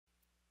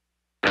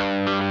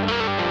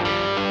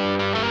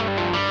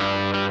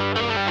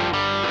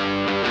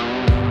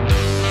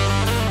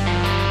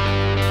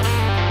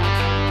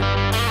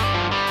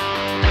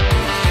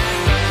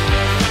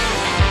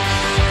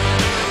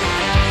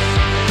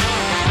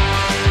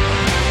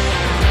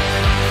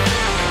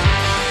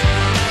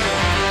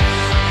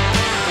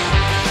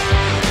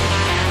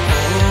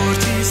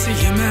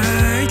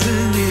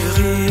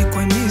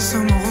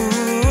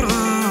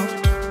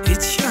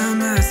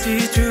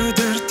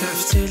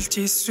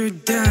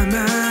isudda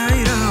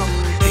mayra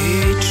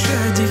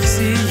هيتشادك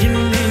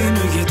سيلين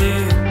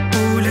وقدين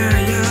ولا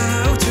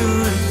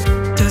ياوتون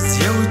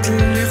تسيوت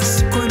اللي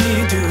خصكوني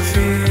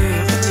دوفي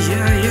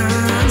غتيا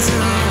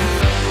يانزا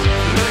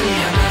ماني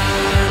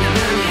امان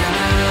ماني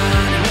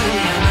امان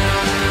ماني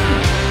امان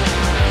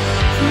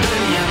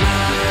ماني امان ماني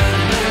امان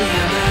ماني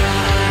امان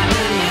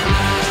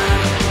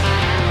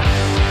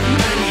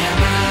ماني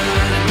امان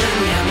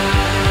ماني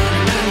امان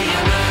ماني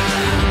امان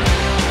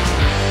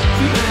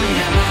ماني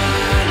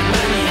امان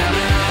ماني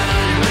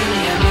امان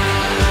ماني امان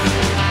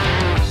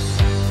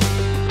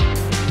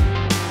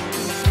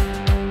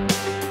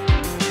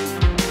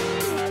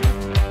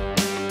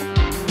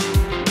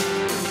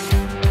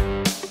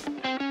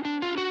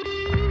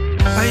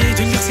عيد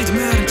اللي قصيد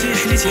مار انتي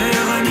حليت يا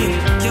غني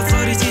يا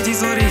زاري تيدي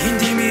زاري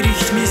هندي ميري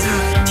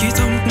كتميزة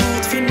تيتا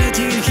مطنوط في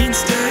النادين كين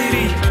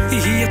ستايري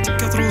هي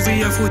تكات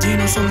روزية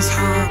فودين وصل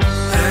صحاب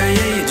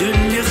عيد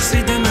اللي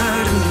قصيد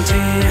مار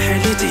انتي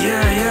حليت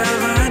يا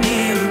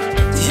غني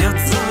يا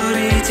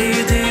زاري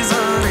تيدي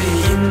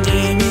زاري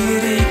هندي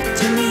ميري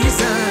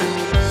كتميزة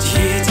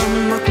تيتا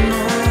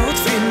مطنوط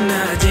في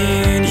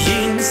النادين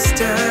كين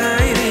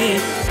ستايري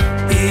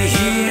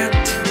هي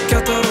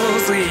تكات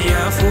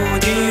روزية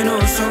فودين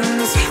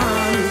وصل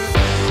صحاب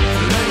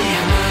ماني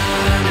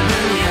امان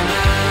ماني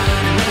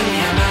امان ماني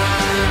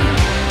امان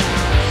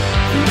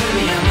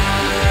ماني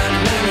امان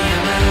ماني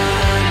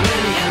امان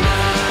ماني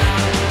امان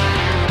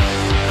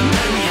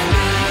ماني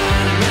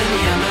امان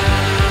ماني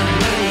امان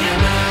ماني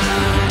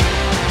امان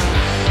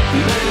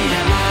ماني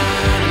امان